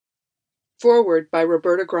Foreword by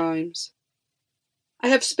Roberta. I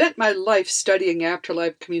have spent my life studying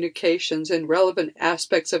afterlife communications and relevant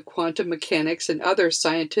aspects of quantum mechanics and other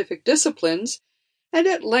scientific disciplines, and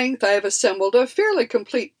at length I have assembled a fairly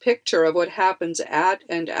complete picture of what happens at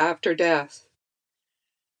and after death.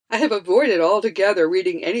 I have avoided altogether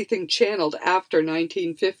reading anything channeled after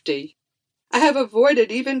 1950. I have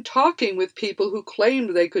avoided even talking with people who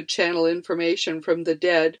claimed they could channel information from the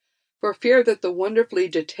dead, for fear that the wonderfully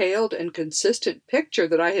detailed and consistent picture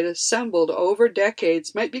that I had assembled over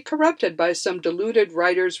decades might be corrupted by some deluded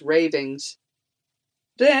writer's ravings.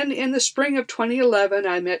 Then, in the spring of 2011,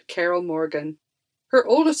 I met Carol Morgan. Her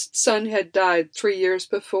oldest son had died 3 years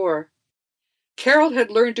before. Carol had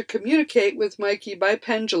learned to communicate with Mikey by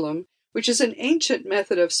pendulum, which is an ancient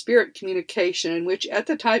method of spirit communication in which at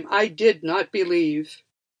the time I did not believe.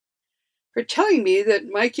 Her telling me that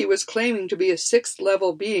Mikey was claiming to be a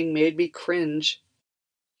 6th-level being made me cringe.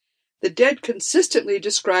 The dead consistently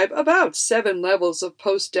describe about 7 levels of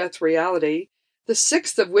post-death reality, the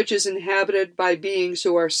 6th of which is inhabited by beings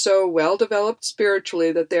who are so well-developed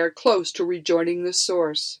spiritually that they are close to rejoining the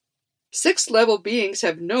source. 6th-level beings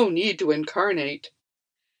have no need to incarnate.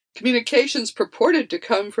 Communications purported to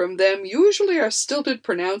come from them usually are stilted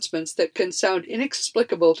pronouncements that can sound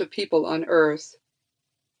inexplicable to people on Earth.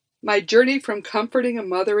 My journey from comforting a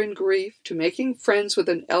mother in grief to making friends with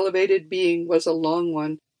an elevated being was a long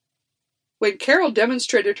one. When Carol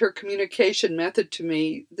demonstrated her communication method to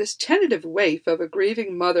me, this tentative waif of a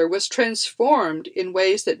grieving mother was transformed in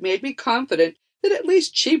ways that made me confident that at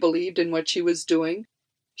least she believed in what she was doing.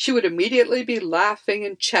 She would immediately be laughing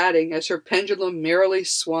and chatting as her pendulum merrily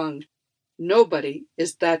swung. Nobody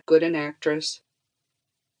is that good an actress.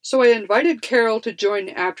 So I invited Carol to join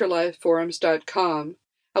AfterlifeForums.com,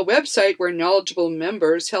 a website where knowledgeable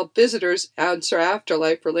members help visitors answer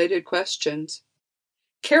afterlife-related questions.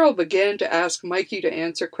 Carol began to ask Mikey to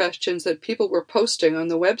answer questions that people were posting on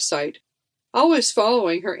the website, always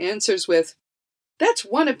following her answers with, "That's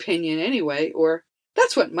one opinion anyway," or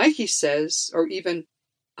 "That's what Mikey says," or even,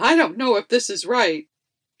 "I don't know if this is right."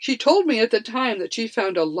 She told me at the time that she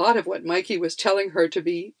found a lot of what Mikey was telling her to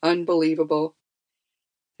be unbelievable.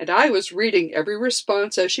 And I was reading every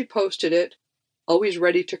response as she posted it, always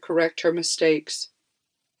ready to correct her mistakes.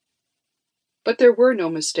 But there were no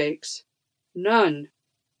mistakes. None.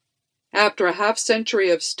 After a half-century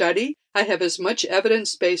of study, I have as much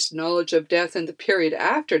evidence-based knowledge of death and the period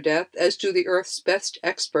after death as do the Earth's best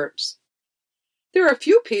experts. There are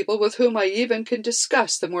few people with whom I even can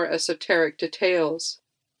discuss the more esoteric details.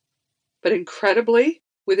 But incredibly,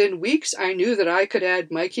 within weeks I knew that I could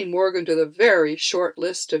add Mikey Morgan to the very short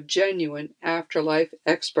list of genuine afterlife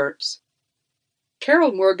experts.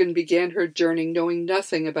 Carol Morgan began her journey knowing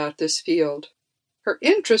nothing about this field. Her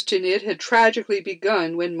interest in it had tragically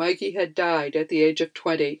begun when Mikey had died at the age of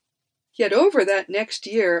 20. Yet over that next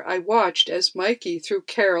year I watched as Mikey, through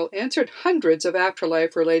Carol, answered hundreds of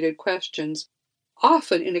afterlife-related questions,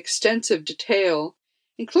 often in extensive detail,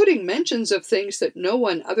 including mentions of things that no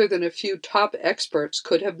one other than a few top experts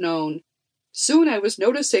could have known. Soon I was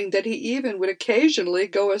noticing that he even would occasionally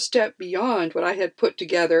go a step beyond what I had put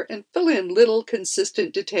together and fill in little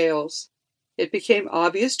consistent details. It became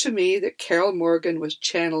obvious to me that Carol Morgan was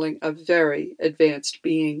channeling a very advanced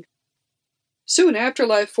being. Soon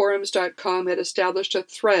AfterlifeForums.com had established a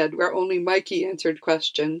thread where only Mikey answered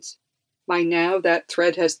questions. By now that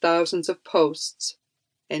thread has thousands of posts.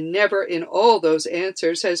 And never in all those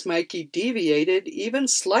answers has Mikey deviated even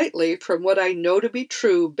slightly from what I know to be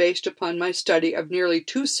true based upon my study of nearly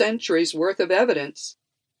 2 centuries' worth of evidence.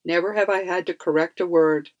 Never have I had to correct a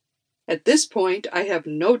word. At this point, I have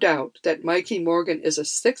no doubt that Mikey Morgan is a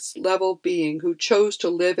 6th-level being who chose to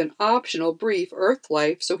live an optional brief Earth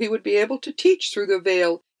life so he would be able to teach through the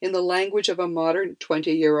veil in the language of a modern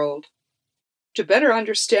 20-year-old. To better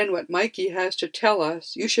understand what Mikey has to tell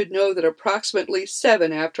us, you should know that approximately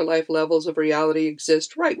 7 afterlife levels of reality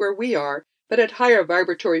exist right where we are, but at higher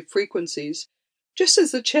vibratory frequencies, just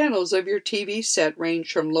as the channels of your TV set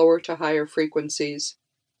range from lower to higher frequencies.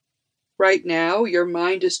 Right now, your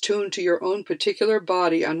mind is tuned to your own particular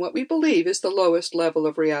body on what we believe is the lowest level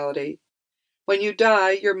of reality. When you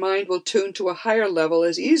die, your mind will tune to a higher level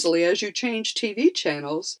as easily as you change TV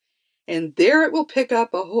channels, and there it will pick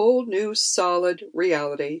up a whole new solid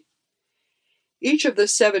reality. Each of the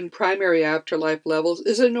 7 primary afterlife levels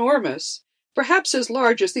is enormous, perhaps as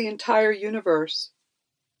large as the entire universe.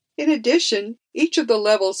 In addition, each of the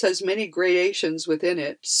levels has many gradations within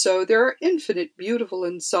it, so there are infinite beautiful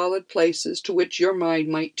and solid places to which your mind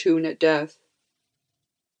might tune at death.